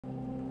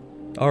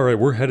Alright,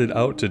 we're headed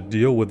out to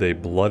deal with a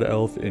Blood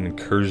Elf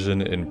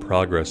incursion in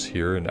progress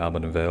here in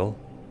Amon Vale.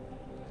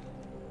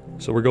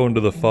 So we're going to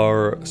the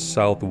far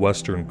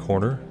southwestern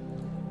corner,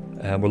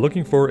 and we're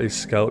looking for a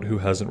scout who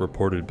hasn't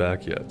reported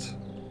back yet.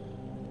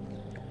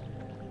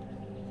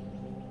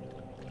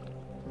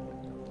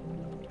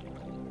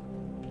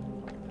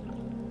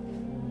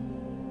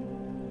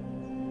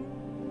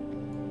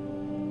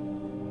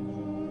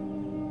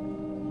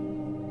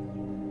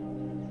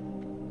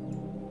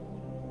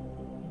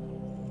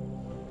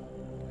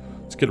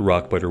 Let's get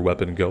Rockbiter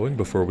weapon going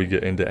before we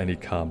get into any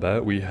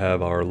combat. We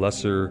have our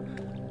lesser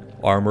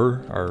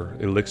armor, our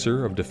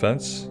elixir of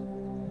defense,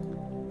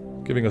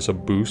 giving us a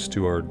boost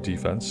to our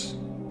defense.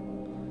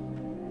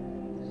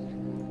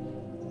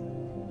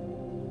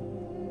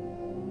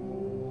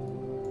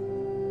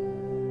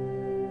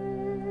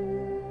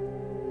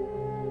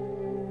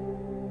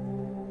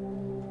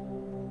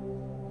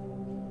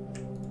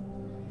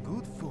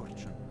 Good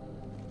fortune.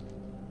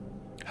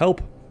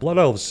 Help! Blood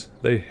Elves!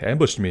 They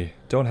ambushed me.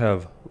 Don't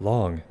have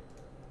long.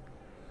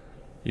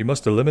 You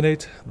must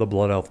eliminate the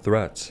Blood Elf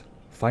threat.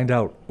 Find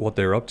out what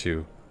they're up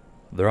to.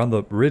 They're on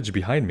the ridge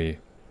behind me.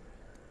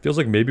 Feels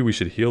like maybe we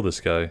should heal this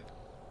guy.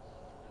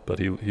 But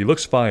he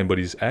looks fine, but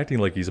he's acting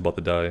like he's about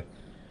to die.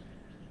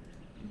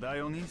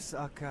 Dionis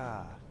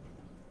Aka.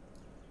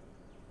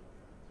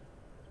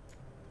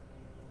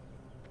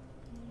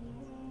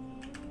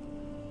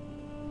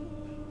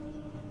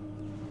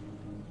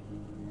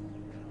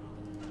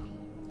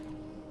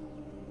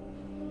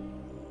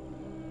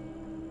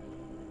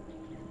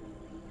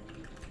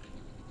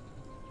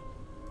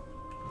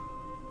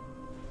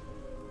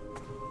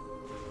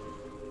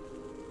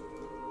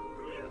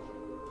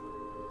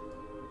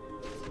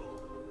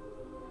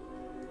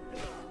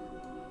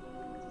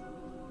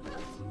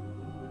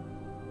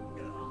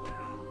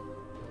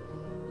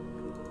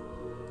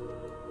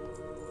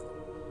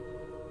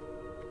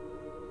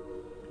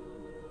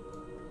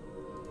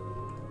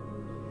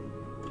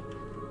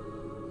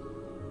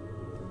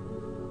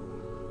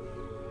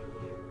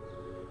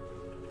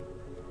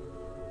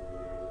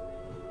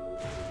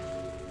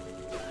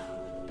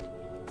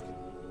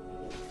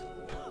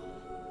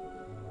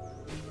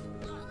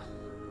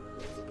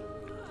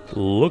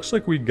 Looks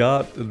like we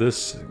got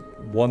this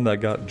one that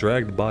got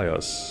dragged by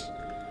us.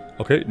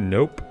 Okay,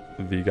 nope.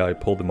 The guy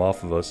pulled him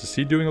off of us. Is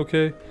he doing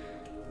okay?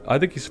 I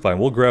think he's fine.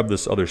 We'll grab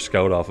this other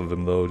scout off of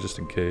him though, just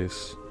in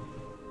case.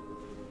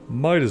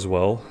 Might as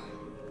well.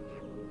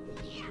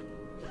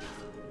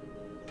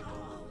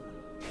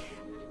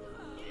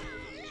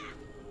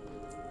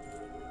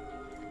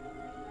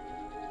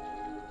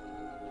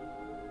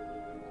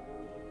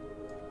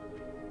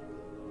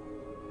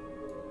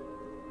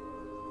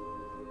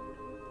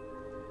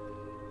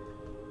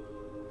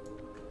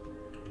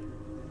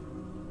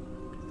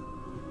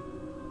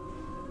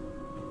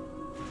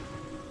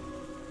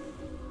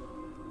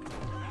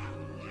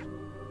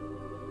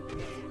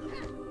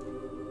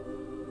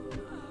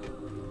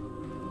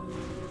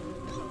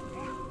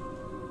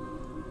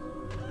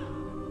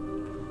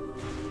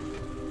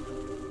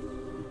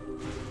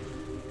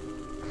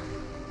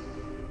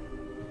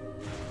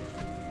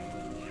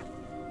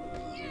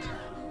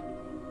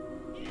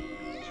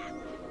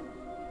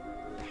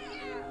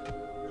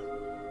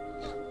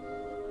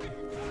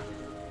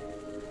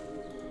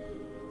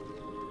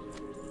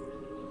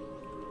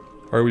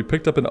 Alright, we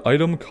picked up an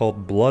item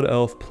called Blood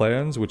Elf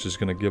Plans, which is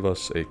going to give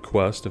us a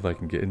quest if I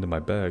can get into my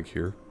bag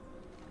here.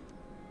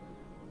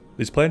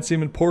 These plans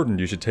seem important.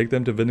 You should take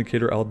them to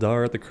Vindicator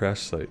Aldar at the crash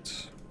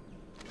site.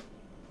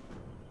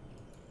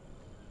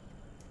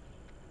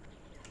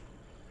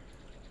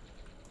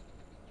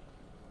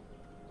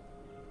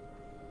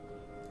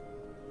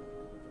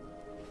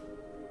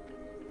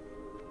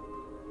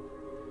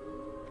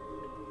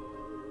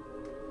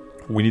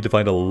 We need to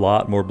find a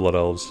lot more Blood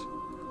Elves.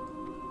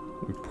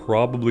 We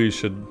probably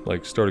should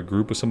like start a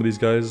group with some of these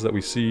guys that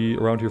we see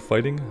around here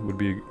fighting. Would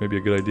be maybe a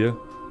good idea.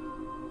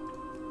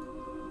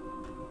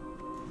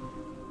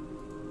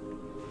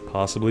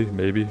 Possibly,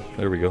 maybe.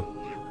 There we go.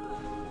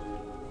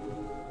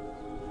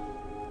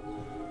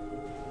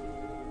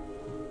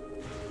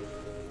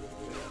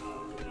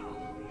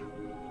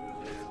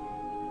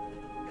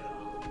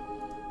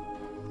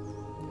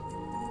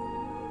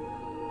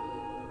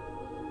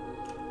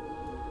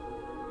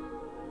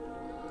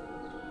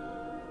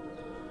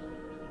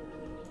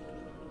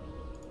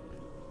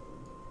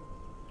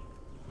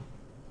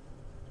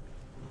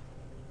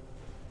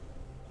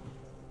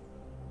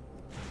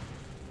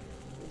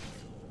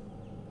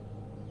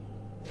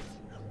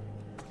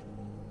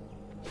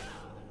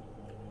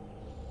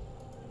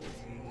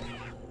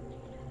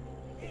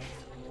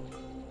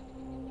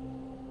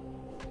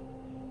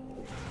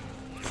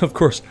 Of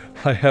course,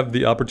 I have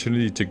the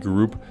opportunity to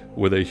group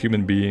with a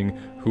human being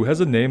who has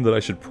a name that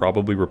I should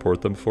probably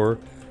report them for,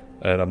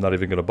 and I'm not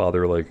even going to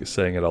bother like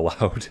saying it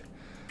aloud.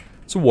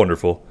 It's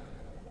wonderful.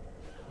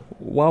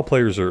 WoW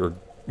players are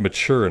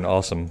mature and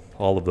awesome,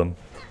 all of them.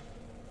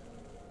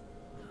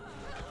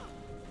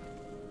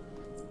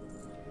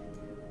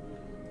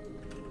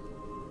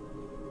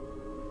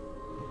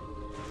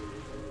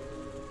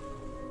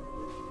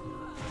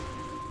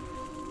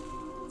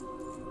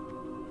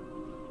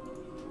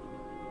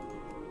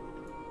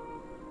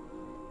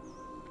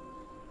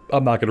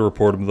 I'm not gonna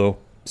report him though.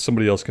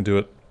 Somebody else can do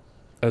it.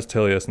 As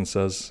Taliesin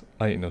says,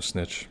 I ain't no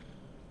snitch.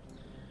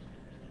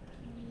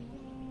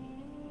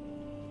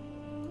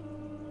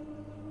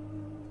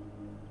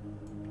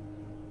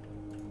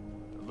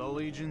 The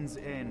Legion's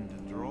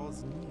end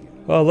draws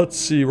near. Let's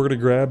see, we're gonna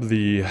grab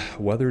the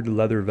weathered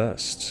leather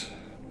vest.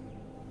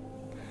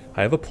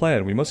 I have a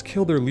plan. We must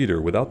kill their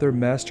leader. Without their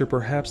master,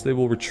 perhaps they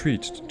will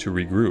retreat to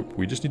regroup.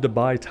 We just need to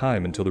buy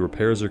time until the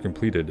repairs are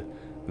completed.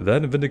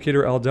 Then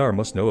Vindicator Aldar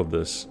must know of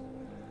this.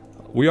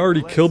 We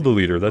already killed the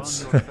leader.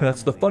 That's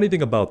that's the funny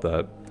thing about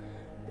that,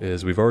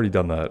 is we've already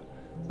done that.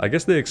 I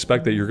guess they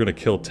expect that you're gonna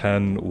kill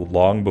 10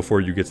 long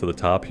before you get to the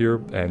top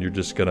here, and you're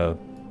just gonna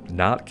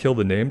not kill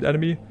the named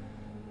enemy?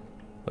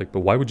 Like,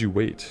 but why would you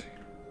wait?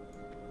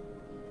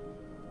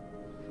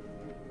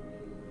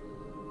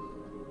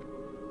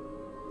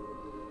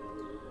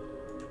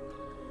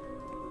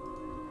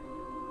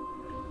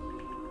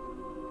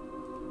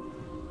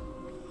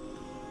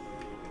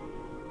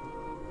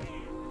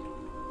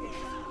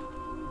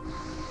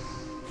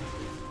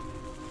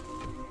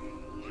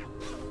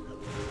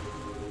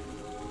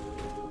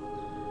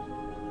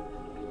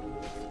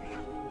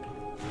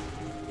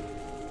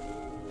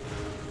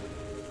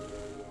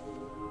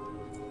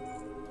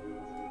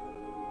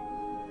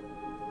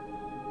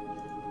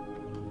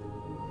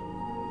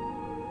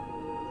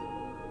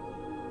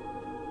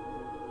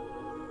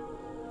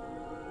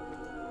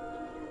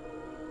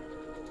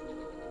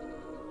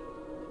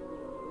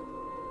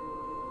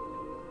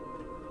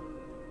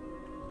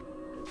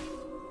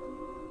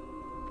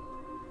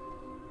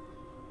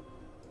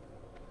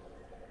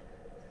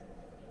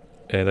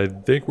 And I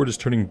think we're just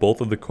turning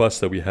both of the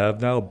quests that we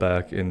have now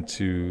back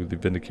into the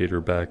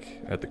Vindicator back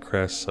at the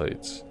crash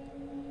sites.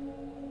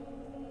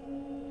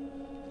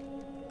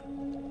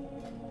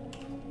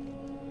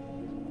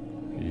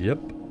 Yep.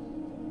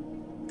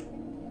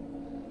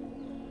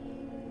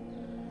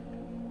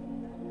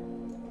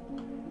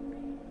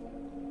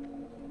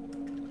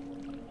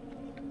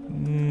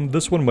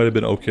 This one might have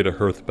been okay to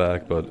hearth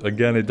back, but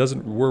again, it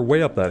doesn't. We're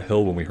way up that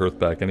hill when we hearth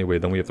back anyway.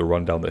 Then we have to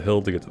run down the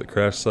hill to get to the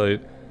crash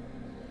site.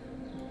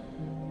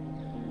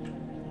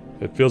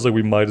 It feels like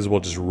we might as well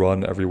just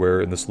run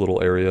everywhere in this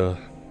little area.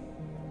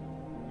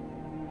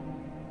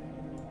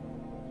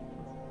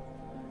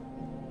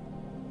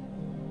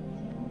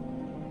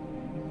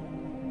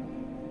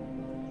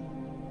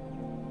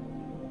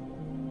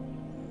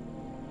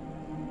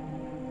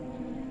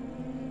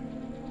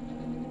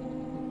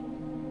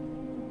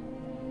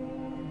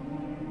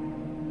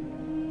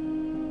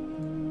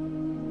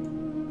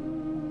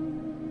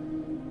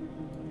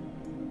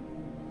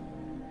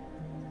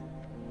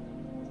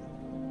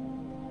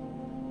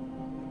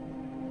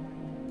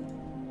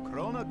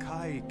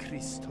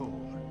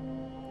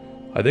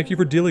 I thank you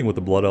for dealing with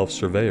the Blood Elf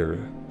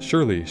Surveyor.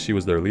 Surely she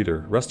was their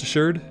leader. Rest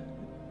assured,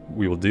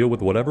 we will deal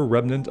with whatever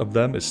remnant of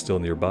them is still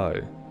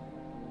nearby.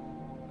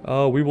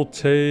 We will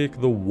take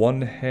the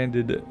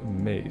one-handed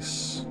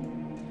mace.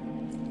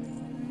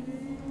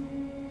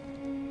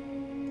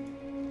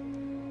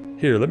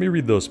 Here, let me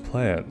read those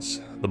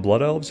plans. The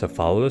Blood Elves have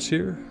followed us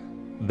here.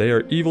 They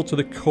are evil to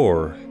the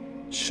core.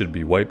 Should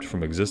be wiped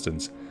from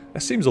existence.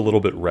 That seems a little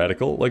bit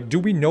radical. Like, do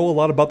we know a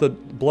lot about the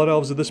Blood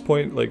Elves at this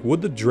point? Like,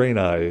 would the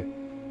Draenei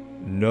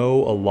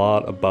know a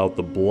lot about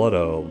the Blood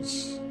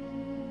Elves?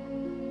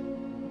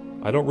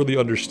 I don't really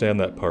understand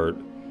that part.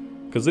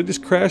 Because they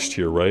just crashed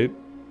here, right?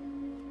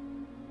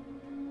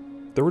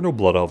 There were no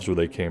Blood Elves where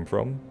they came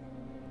from.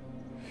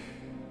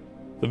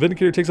 The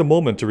Vindicator takes a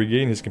moment to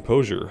regain his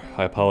composure.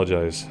 I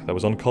apologize. That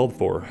was uncalled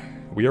for.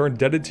 We are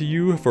indebted to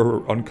you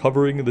for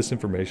uncovering this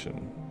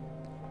information.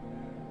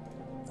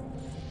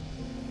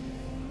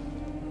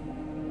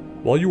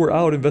 While you were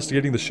out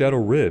investigating the Shadow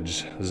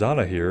Ridge,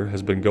 Zana here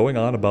has been going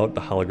on about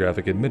the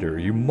holographic emitter.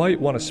 You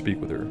might want to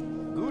speak with her.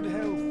 Good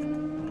health,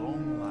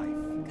 long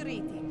life.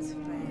 Greetings,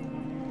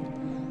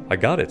 friend. I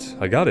got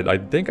it. I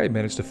think I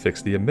managed to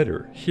fix the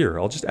emitter. Here,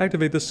 I'll just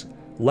activate this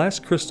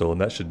last crystal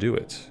and that should do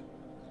it.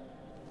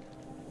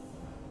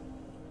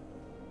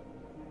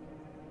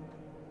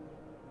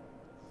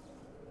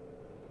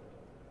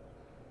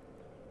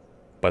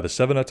 By the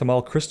 7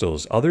 Etamal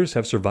crystals, others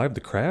have survived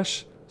the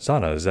crash?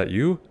 Zana, is that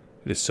you?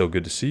 It is so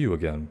good to see you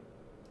again.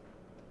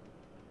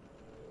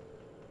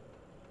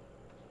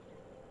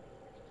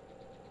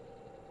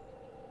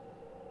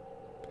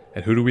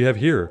 And who do we have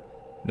here?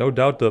 No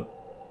doubt the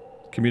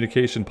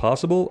communication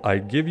possible. I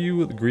give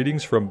you the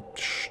greetings from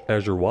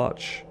Azure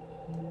Watch.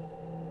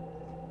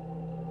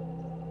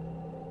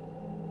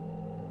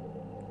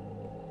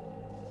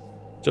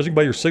 Judging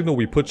by your signal,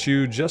 we put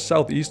you just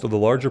southeast of the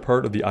larger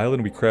part of the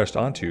island we crashed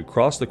onto.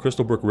 Cross the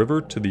Crystalbrook River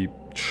to the...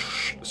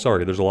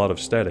 Sorry, there's a lot of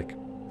static.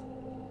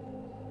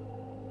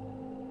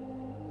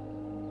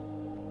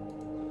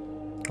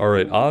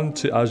 Alright, on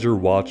to Azure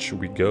Watch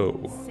we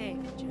go.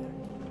 Safe journey.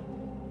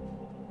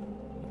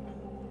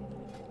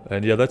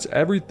 And yeah, that's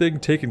everything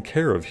taken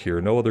care of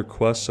here. No other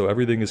quests, so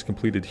everything is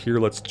completed here.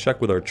 Let's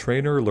check with our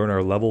trainer, learn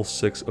our level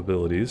 6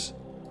 abilities.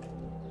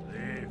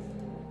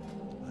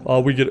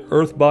 We get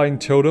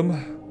Earthbind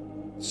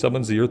Totem.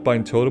 Summons the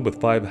Earthbind Totem with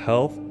 5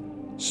 health.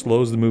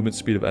 Slows the movement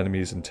speed of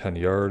enemies in 10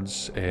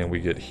 yards. And we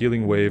get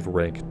Healing Wave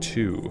rank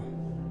 2.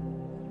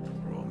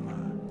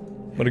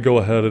 I'm going to go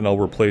ahead and I'll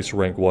replace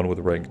rank 1 with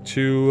rank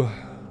 2.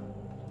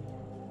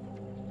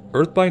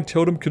 Earthbind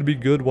Totem could be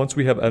good once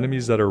we have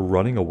enemies that are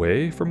running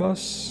away from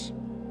us.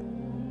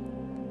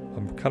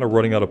 I'm kind of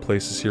running out of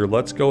places here.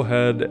 Let's go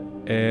ahead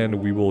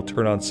and we will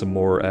turn on some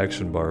more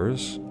action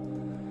bars.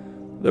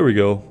 There we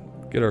go.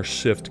 Get our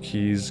shift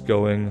keys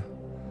going.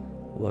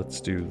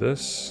 Let's do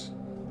this.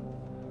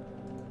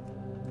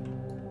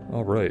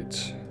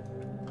 Alright.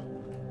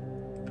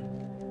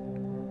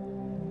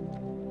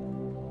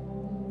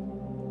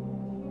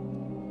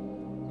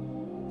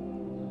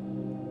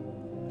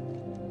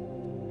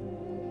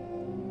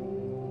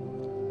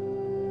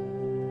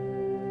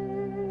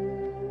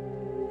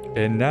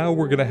 And now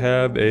we're going to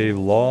have a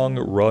long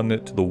run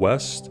to the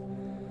west.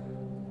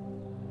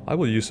 I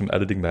will use some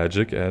editing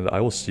magic and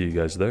I will see you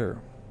guys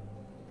there.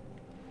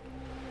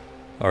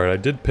 Alright, I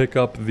did pick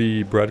up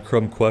the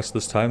breadcrumb quest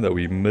this time that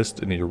we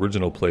missed in the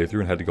original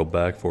playthrough and had to go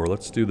back for.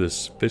 Let's do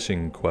this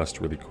fishing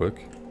quest really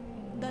quick.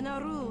 The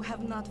Naru have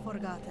not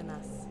forgotten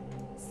us.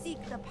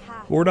 Seek the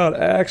path. We're not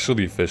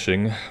actually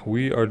fishing.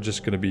 We are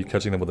just going to be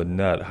catching them with a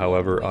net.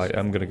 However, I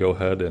am going to go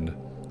ahead and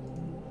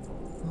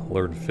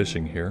learn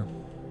fishing here.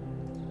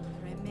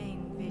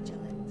 Remain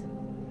vigilant.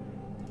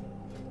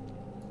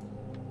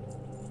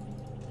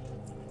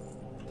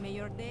 May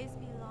your days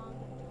be long.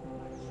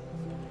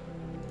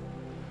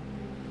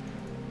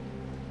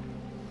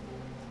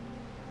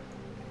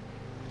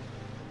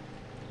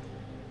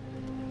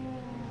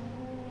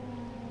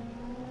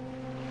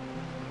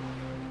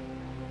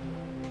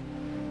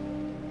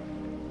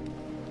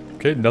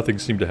 Okay, nothing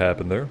seemed to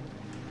happen there.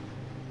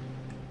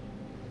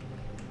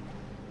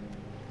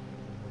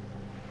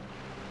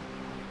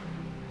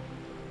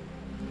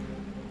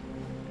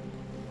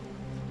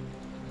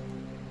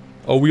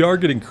 Oh, we are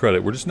getting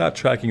credit. We're just not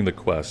tracking the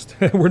quest.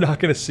 We're not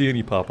going to see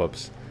any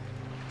pop-ups.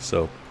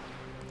 So,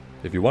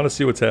 if you want to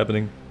see what's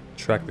happening,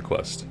 track the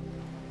quest.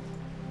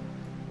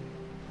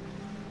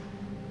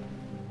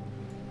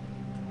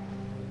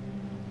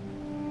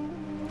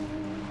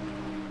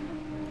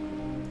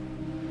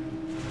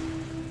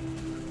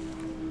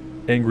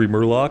 Angry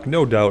Murloc,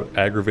 no doubt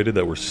aggravated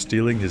that we're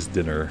stealing his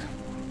dinner.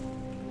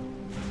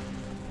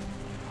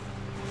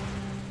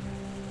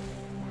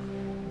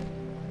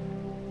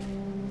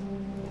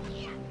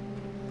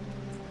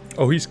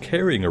 Oh, he's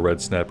carrying a red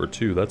snapper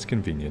too, that's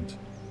convenient.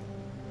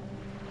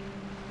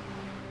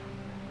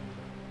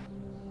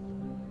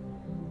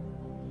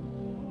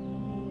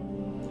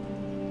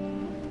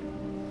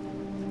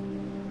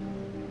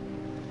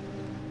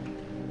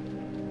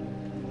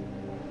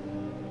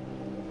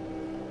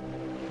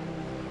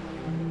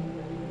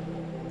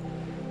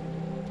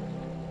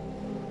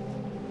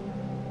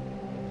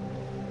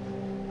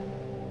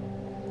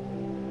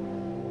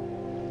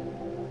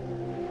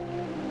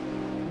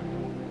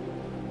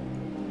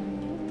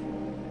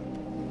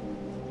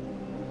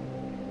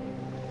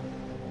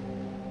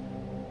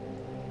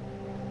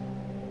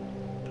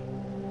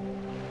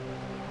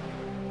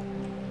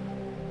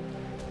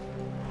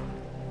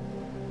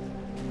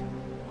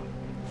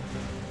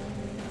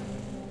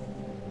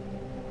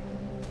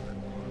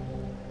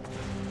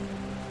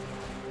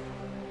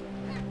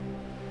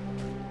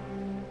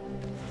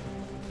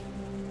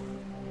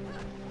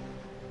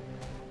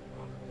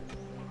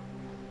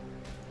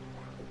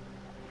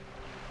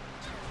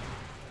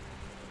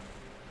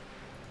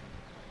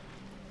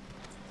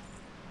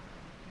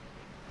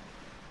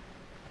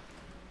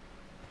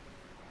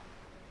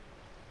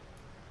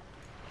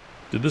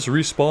 Did this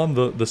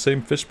respawn the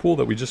same fish pool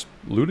that we just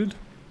looted?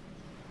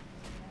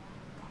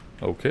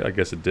 Okay, I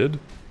guess it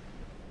did.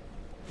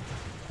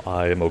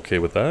 I am okay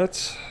with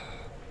that.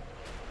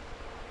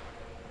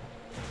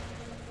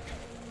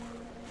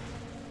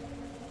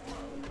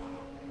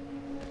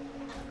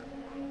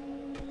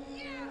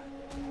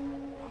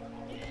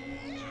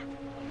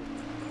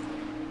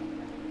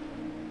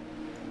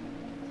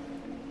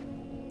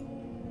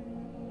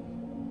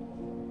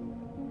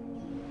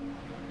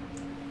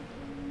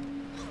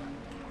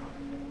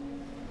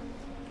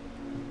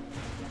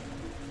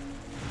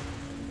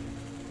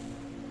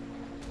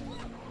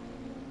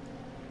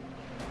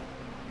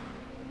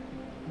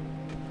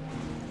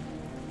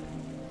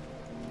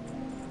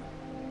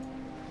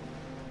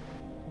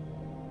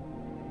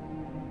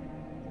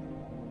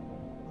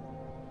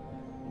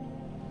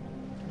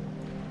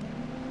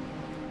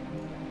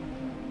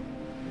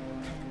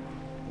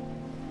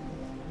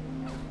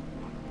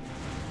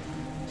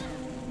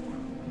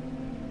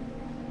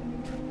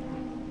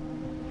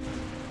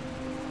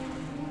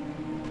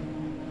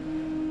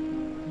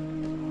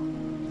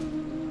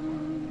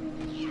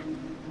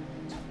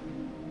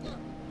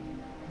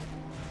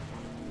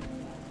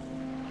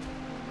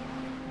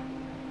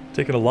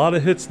 Taking a lot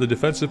of hits, the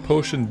defensive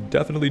potion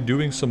definitely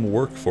doing some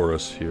work for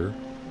us here.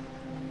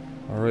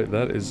 Alright,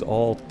 that is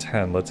all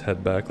 10. Let's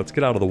head back. Let's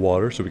get out of the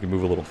water so we can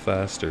move a little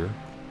faster.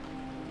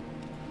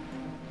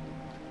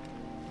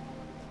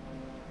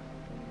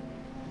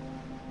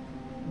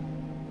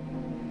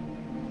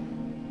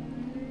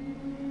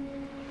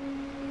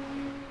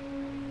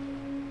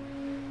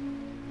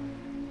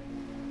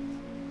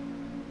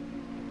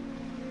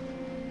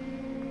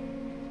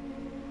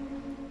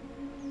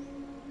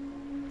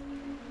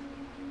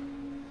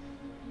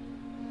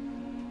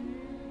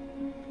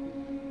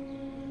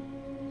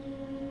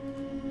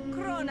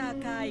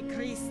 By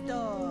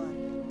Christor.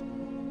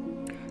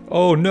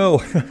 Oh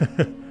no!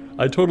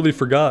 I totally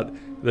forgot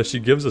that she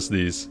gives us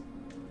these.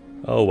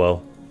 Oh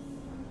well.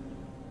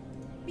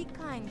 Be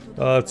kind to those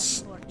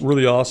That's less fortunate.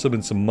 really awesome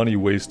and some money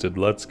wasted.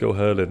 Let's go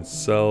ahead and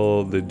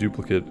sell the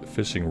duplicate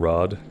fishing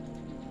rod.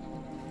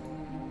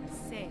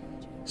 Sage.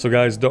 So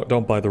guys,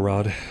 don't buy the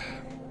rod.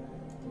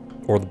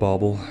 Or the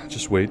bauble.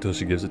 Just wait till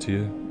she gives it to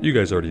you. You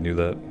guys already knew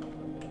that.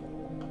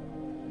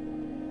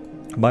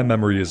 My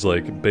memory is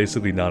like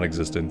basically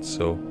non-existent,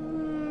 so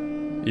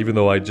even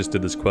though I just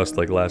did this quest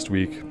like last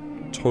week,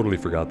 totally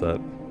forgot that.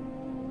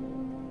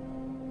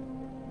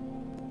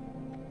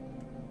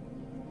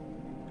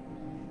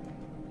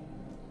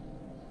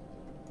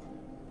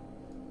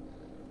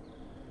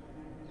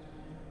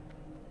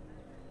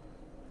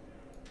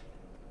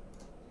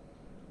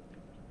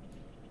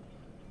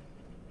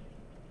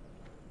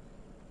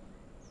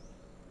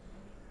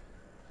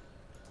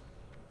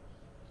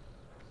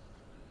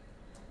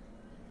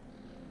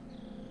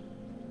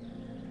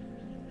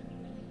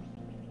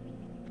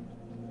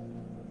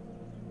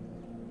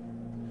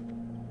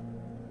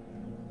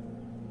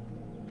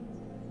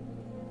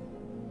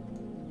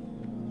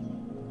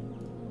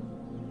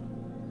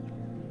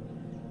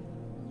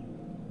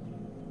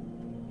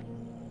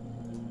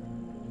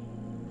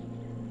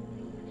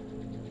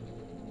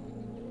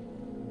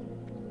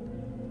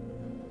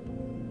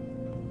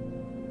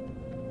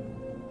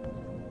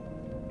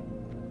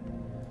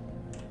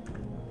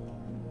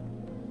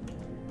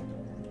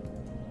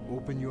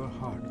 Open your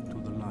heart to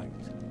the light.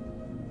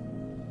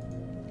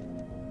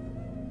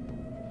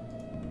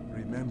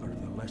 Remember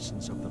the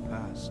lessons of the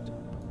past.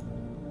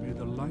 May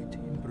the light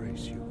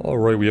embrace you.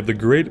 Alright, we have the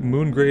Great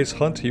Moongraze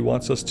Hunt. He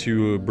wants us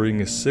to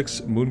bring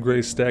 6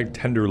 Moongraze Stag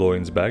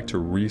Tenderloins back to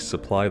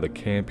resupply the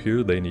camp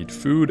here. They need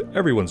food,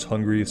 everyone's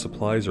hungry,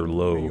 supplies are May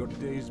low. your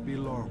days be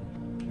long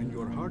and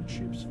your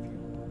hardships few.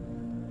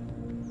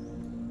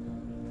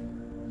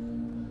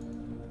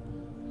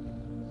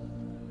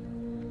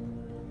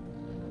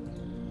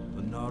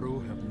 The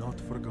Naru have not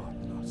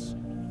forgotten us.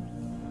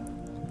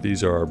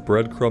 These are our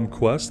breadcrumb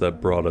quests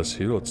that brought us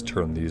here. Let's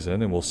turn these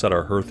in and we'll set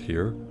our hearth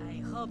here.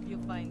 I hope you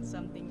find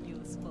something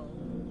useful.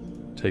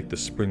 Take the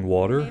spring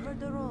water, Favor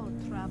the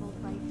road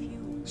traveled by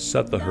few.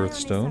 set the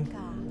hearthstone. Dione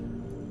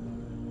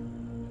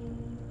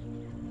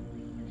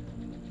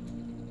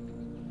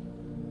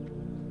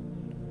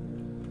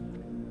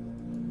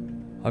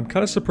I'm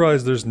kind of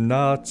surprised there's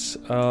not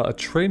a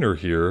trainer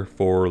here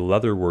for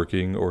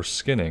leatherworking or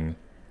skinning.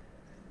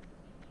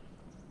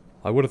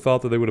 I would have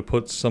thought that they would have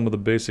put some of the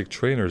basic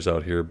trainers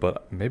out here,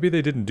 but maybe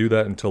they didn't do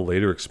that until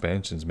later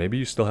expansions. Maybe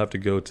you still have to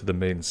go to the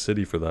main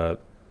city for that.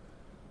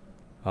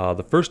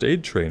 The first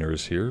aid trainer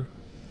is here.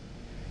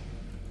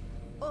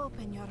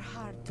 Open your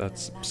heart to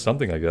That's the light.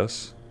 something, I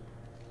guess.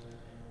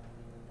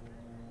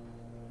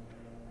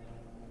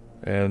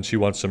 And she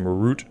wants some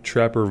root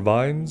trapper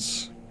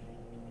vines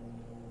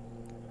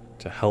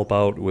to help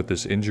out with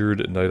this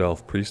injured night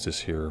elf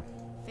priestess here.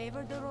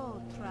 Favor the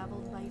road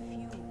traveled by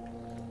few.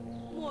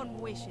 Warm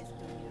wishes to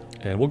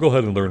you. And we'll go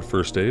ahead and learn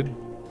first aid.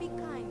 Be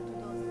kind to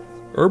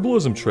those less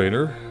Herbalism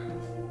trainer.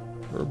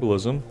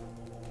 Herbalism.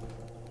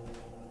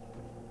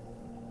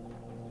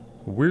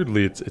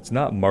 Weirdly, it's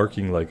not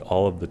marking like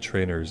all of the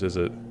trainers, is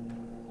it?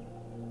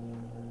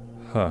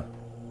 Huh.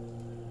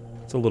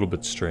 It's a little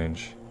bit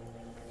strange.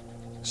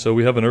 So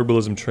we have an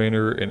herbalism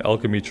trainer, an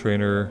alchemy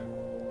trainer,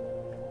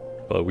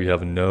 but we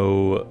have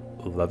no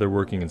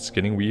leatherworking and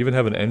skinning. We even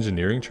have an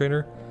engineering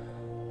trainer.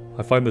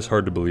 I find this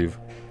hard to believe.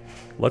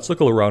 Let's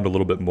look around a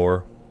little bit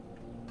more.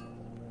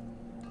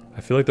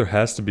 I feel like there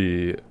has to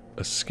be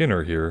a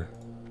skinner here.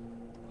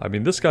 I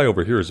mean, this guy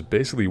over here is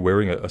basically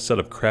wearing a set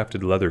of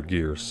crafted leather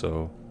gear,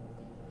 so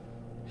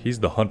he's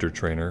the hunter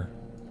trainer.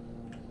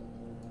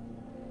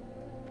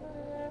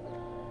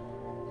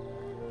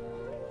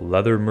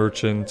 Leather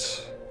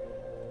merchant.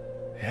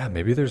 Yeah,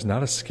 maybe there's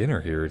not a skinner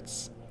here.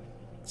 It's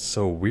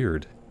so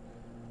weird.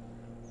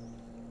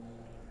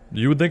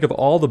 You would think of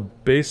all the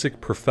basic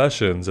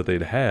professions that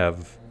they'd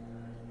have,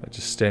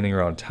 just standing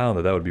around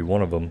town, that would be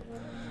one of them.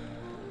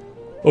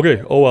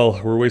 Okay, oh well,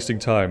 we're wasting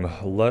time.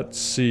 Let's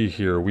see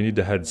here. We need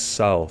to head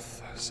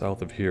south.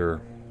 South of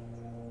here.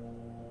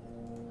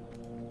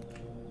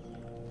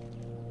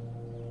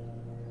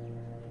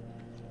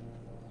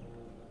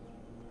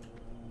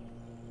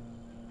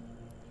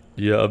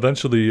 Yeah,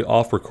 eventually,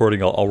 off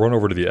recording, I'll run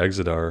over to the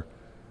Exodar,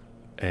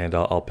 and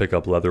I'll pick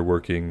up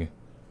leatherworking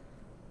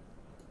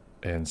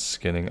and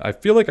skinning. I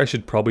feel like I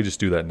should probably just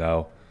do that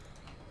now.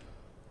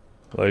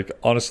 Like,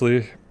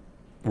 honestly,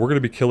 we're going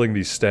to be killing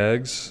these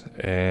stags,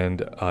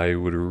 and I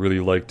would really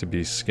like to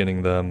be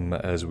skinning them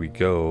as we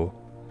go.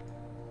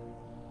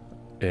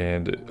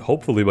 And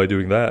hopefully by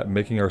doing that,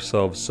 making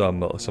ourselves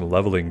some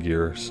leveling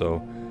gear.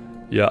 So,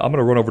 yeah, I'm going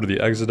to run over to the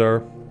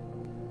Exodar.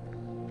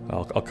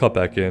 I'll cut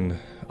back in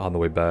on the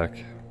way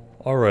back.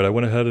 Alright, I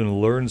went ahead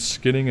and learned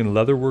skinning and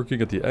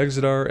leatherworking at the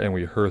Exodar, and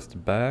we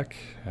hearthed back.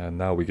 And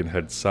now we can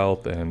head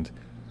south and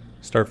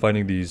start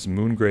finding these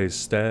moongraze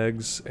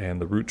stags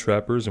and the root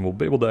trappers, and we'll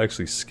be able to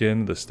actually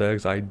skin the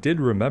stags. I did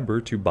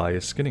remember to buy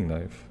a skinning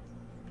knife.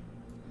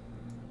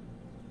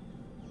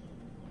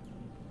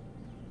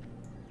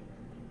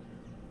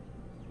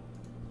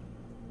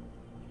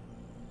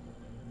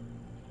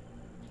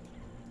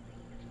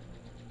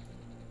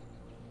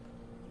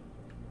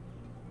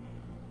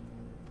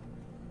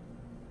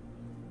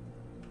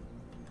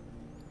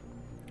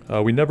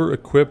 We never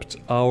equipped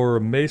our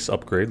mace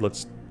upgrade.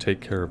 Let's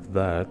take care of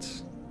that.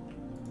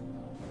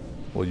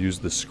 We'll use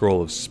the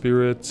Scroll of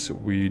Spirit.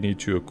 We need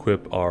to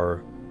equip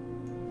our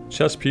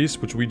chest piece,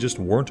 which we just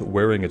weren't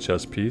wearing a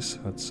chest piece.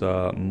 That's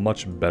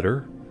much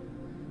better.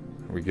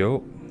 There we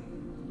go.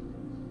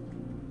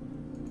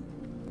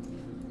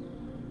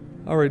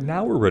 Alright,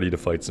 now we're ready to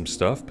fight some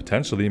stuff.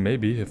 Potentially,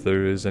 maybe, if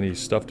there is any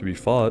stuff to be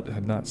fought.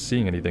 I'm not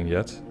seeing anything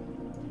yet.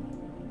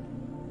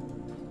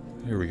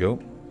 Here we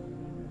go.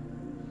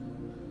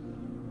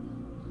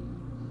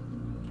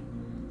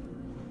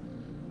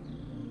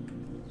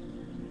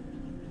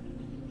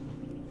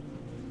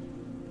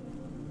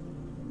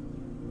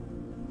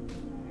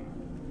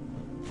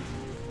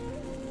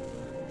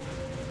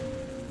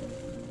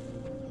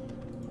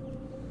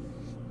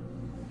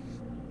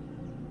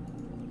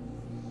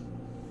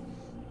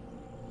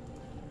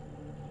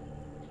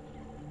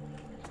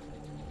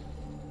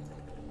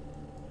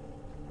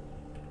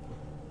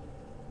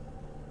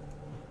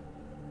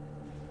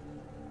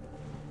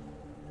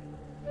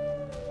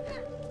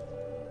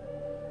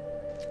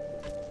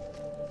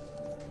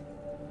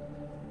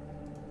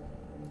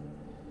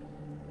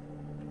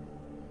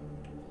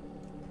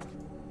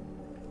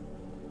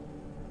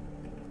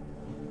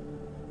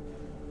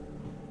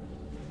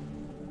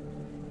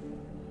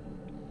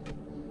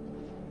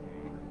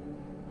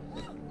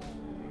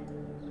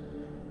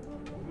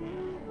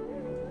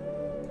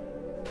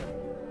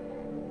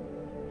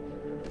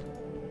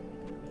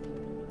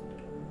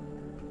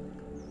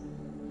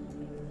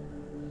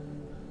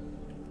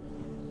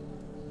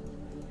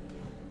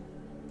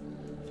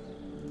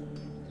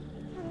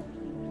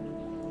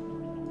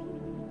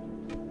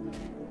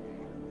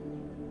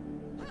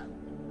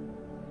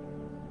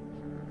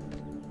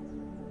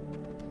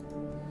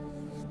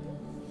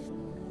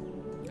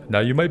 Now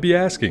you might be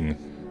asking,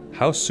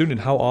 how soon and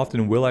how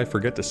often will I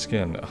forget to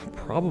skin?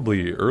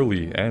 Probably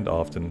early and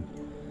often,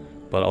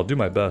 but I'll do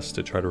my best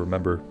to try to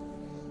remember.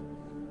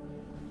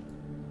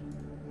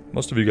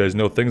 Most of you guys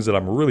know things that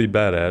I'm really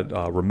bad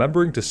at,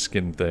 remembering to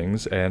skin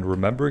things and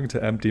remembering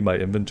to empty my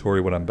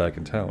inventory when I'm back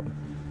in town.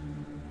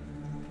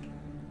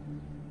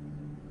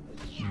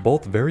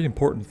 Both very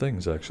important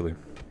things, actually.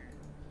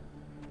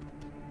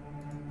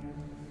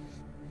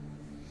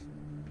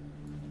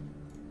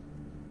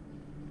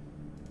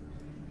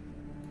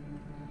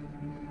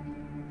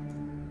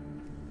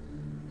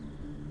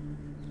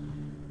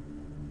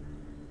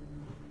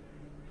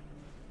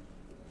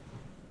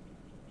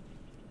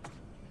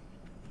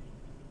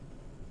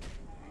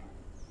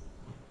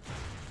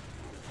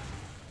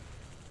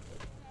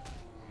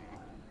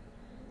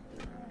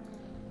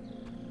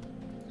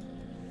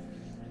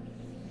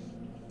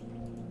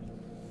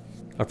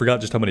 I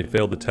forgot just how many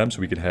failed attempts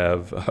we could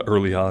have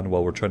early on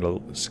while we're trying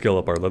to skill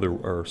up our leather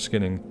or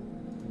skinning.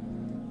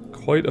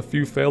 Quite a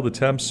few failed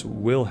attempts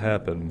will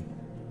happen.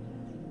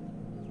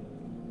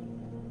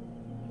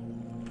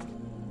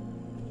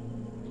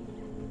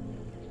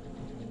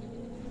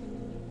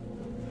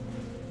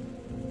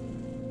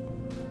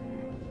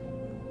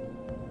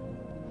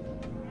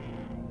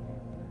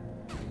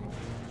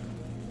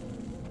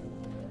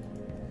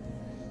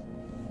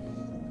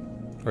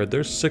 Alright,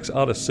 there's 6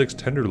 out of 6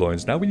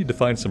 tenderloins. Now we need to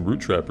find some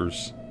root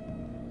trappers.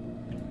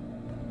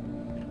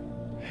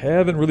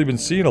 Haven't really been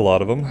seeing a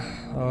lot of them.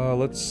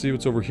 Let's see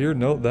what's over here.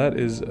 No, that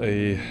is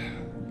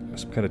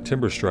some kind of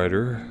timber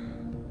strider.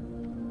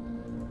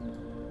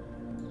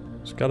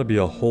 There's got to be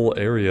a whole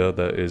area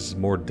that is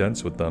more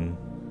dense with them.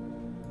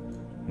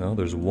 No,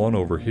 there's one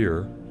over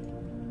here.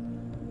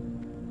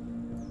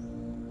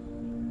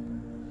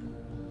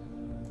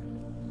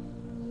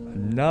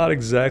 Not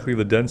exactly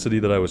the density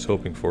that I was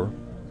hoping for.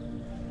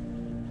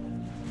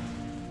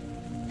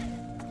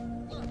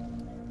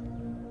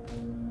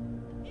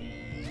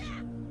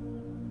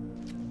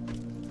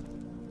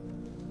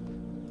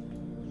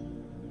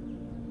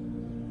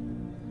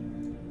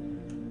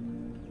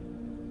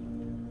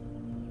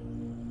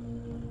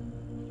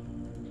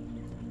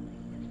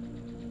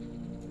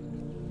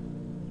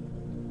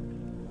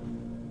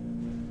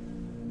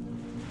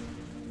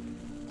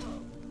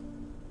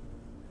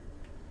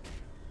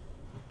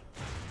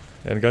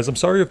 And guys, I'm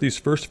sorry if these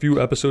first few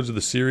episodes of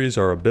the series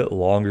are a bit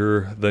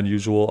longer than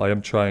usual. I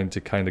am trying to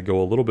kind of go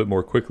a little bit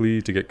more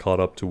quickly to get caught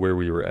up to where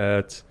we were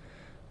at.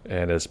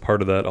 And as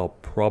part of that, I'll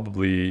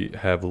probably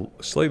have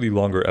slightly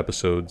longer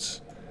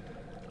episodes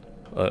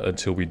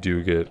until we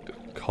do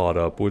get caught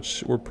up,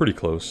 which we're pretty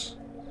close.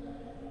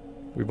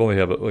 We've only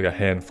have like a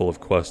handful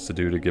of quests to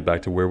do to get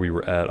back to where we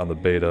were at on the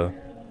beta.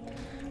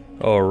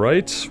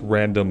 Alright,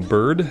 random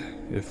bird.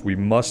 If we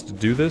must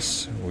do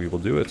this, we will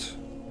do it.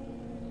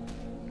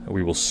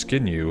 We will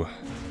skin you.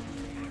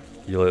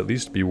 You'll at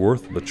least be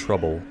worth the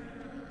trouble.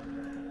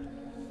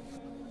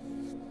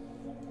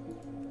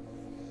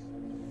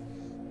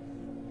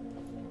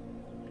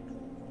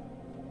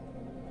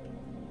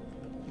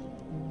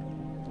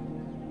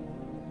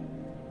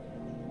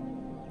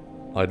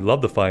 I'd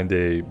love to find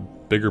a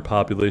bigger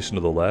population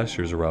of the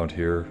Lashers around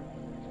here.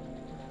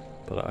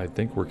 But I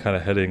think we're kind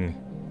of heading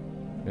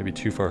maybe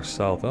too far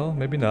south. Oh,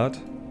 maybe not.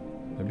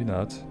 Maybe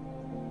not.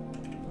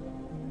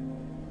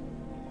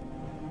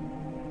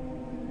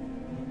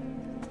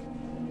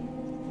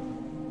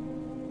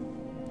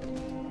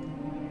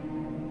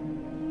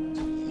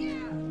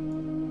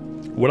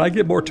 When I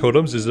get more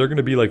totems, is there going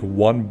to be like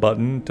one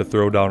button to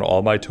throw down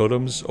all my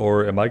totems?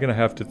 Or am I going to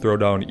have to throw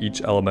down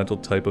each elemental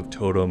type of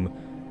totem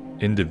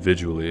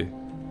individually?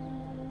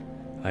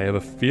 I have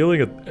a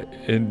feeling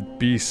in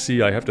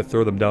BC I have to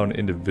throw them down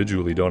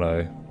individually, don't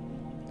I?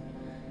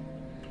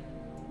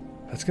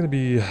 That's going to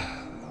be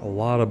a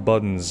lot of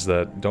buttons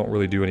that don't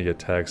really do any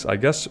attacks. I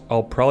guess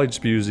I'll probably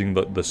just be using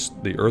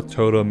the earth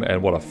totem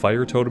and a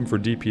fire totem for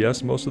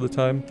DPS most of the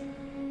time.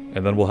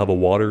 And then we'll have a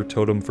water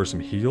totem for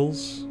some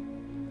heals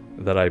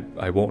that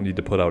I won't need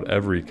to put out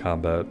every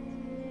combat.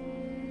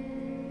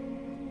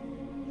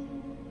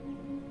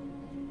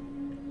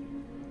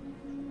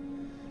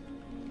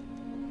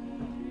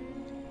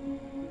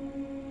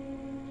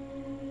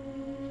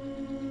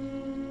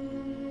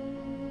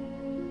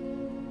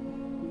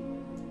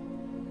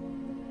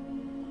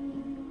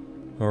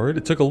 Alright,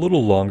 it took a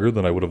little longer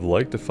than I would have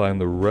liked to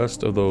find the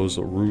rest of those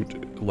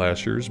root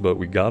lashers, but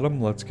we got them.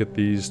 Let's get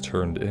these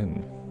turned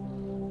in.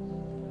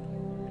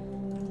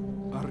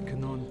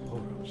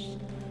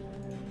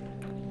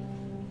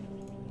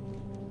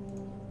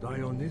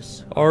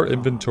 Our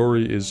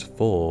inventory is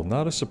full.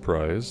 Not a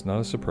surprise, not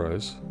a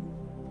surprise.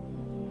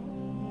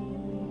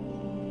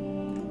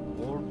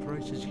 All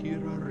prices here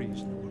are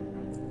reasonable.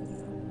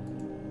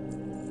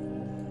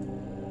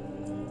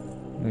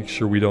 Make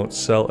sure we don't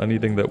sell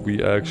anything that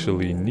we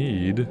actually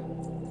need.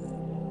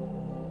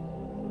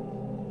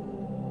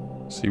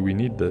 See, we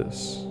need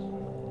this.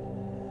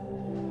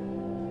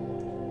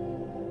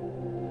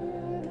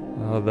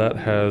 That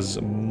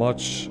has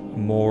much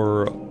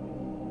more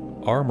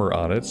armor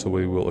on it, so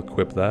we will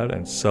equip that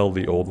and sell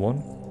the old one.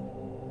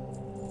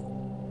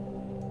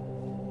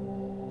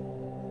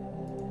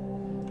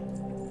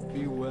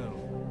 Be well.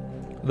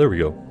 There we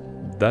go.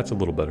 That's a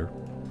little better.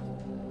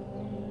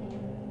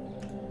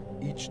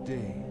 Each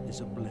day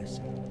is a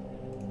blessing.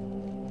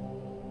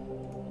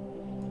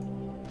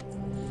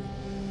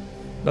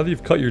 Now that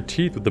you've cut your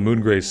teeth with the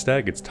Moongrave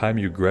Stag, it's time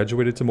you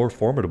graduated to more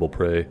formidable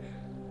prey.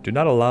 Do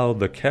not allow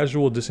the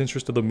casual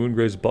disinterest of the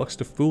Moongrave's bucks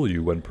to fool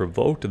you. When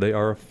provoked, they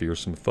are a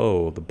fearsome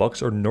foe. The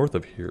bucks are north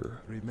of here.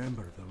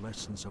 Remember the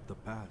lessons of the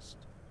past.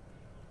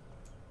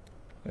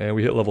 And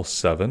we hit level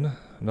 7.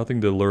 Nothing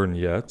to learn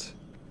yet.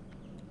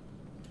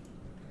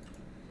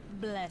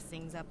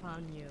 Blessings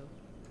upon you.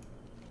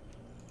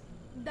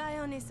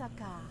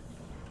 Dionysaka.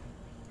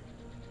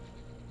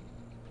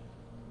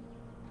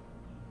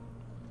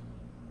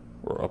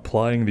 We're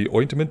applying the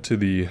ointment to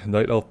the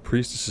Night Elf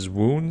Priestess's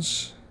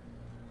wounds.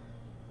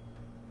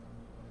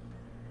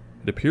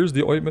 It appears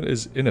the ointment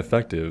is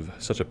ineffective.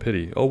 Such a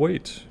pity. Oh,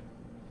 wait.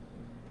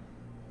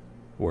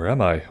 Where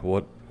am I?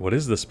 What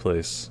is this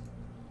place?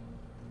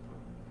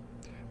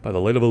 By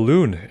the light of a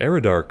loon,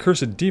 Eridar,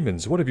 cursed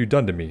demons, what have you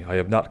done to me? I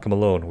have not come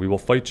alone. We will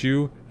fight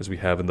you as we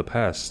have in the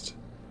past.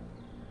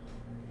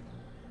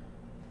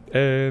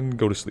 And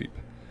go to sleep.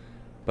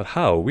 But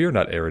how? We are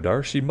not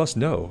Eridar. She must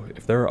know.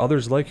 If there are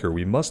others like her,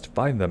 we must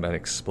find them and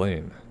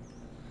explain.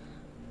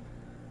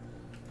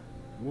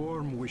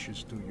 Warm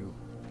wishes to you.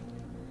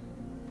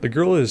 The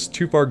girl is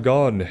too far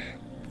gone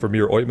for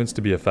mere ointments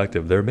to be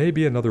effective. There may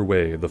be another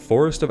way. The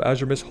forest of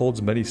Azuremyste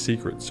holds many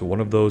secrets,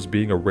 one of those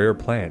being a rare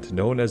plant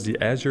known as the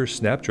Azure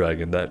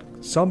Snapdragon that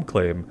some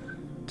claim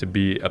to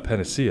be a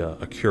panacea,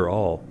 a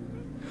cure-all.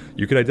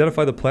 You can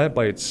identify the plant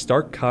by its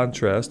stark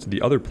contrast to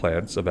the other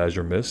plants of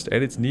Azuremyste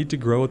and its need to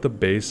grow at the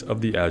base of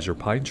the azure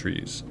pine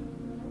trees.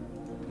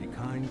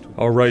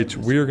 Alright,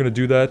 we are going to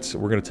do that.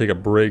 We're going to take a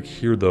break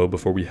here though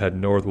before we head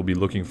north. We'll be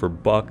looking for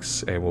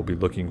bucks and we'll be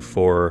looking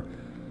for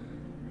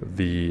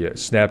the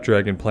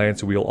Snapdragon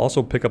plants. We'll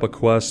also pick up a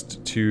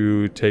quest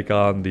to take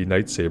on the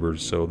Night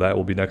Sabers, so that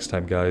will be next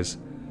time, guys.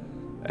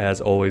 As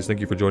always, thank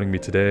you for joining me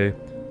today.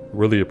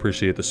 Really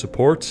appreciate the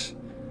support.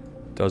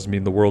 It does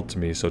mean the world to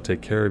me, so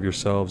take care of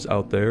yourselves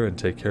out there and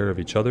take care of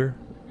each other.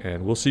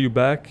 And we'll see you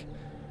back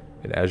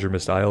in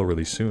Azuremyste Isle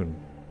really soon.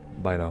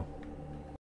 Bye now.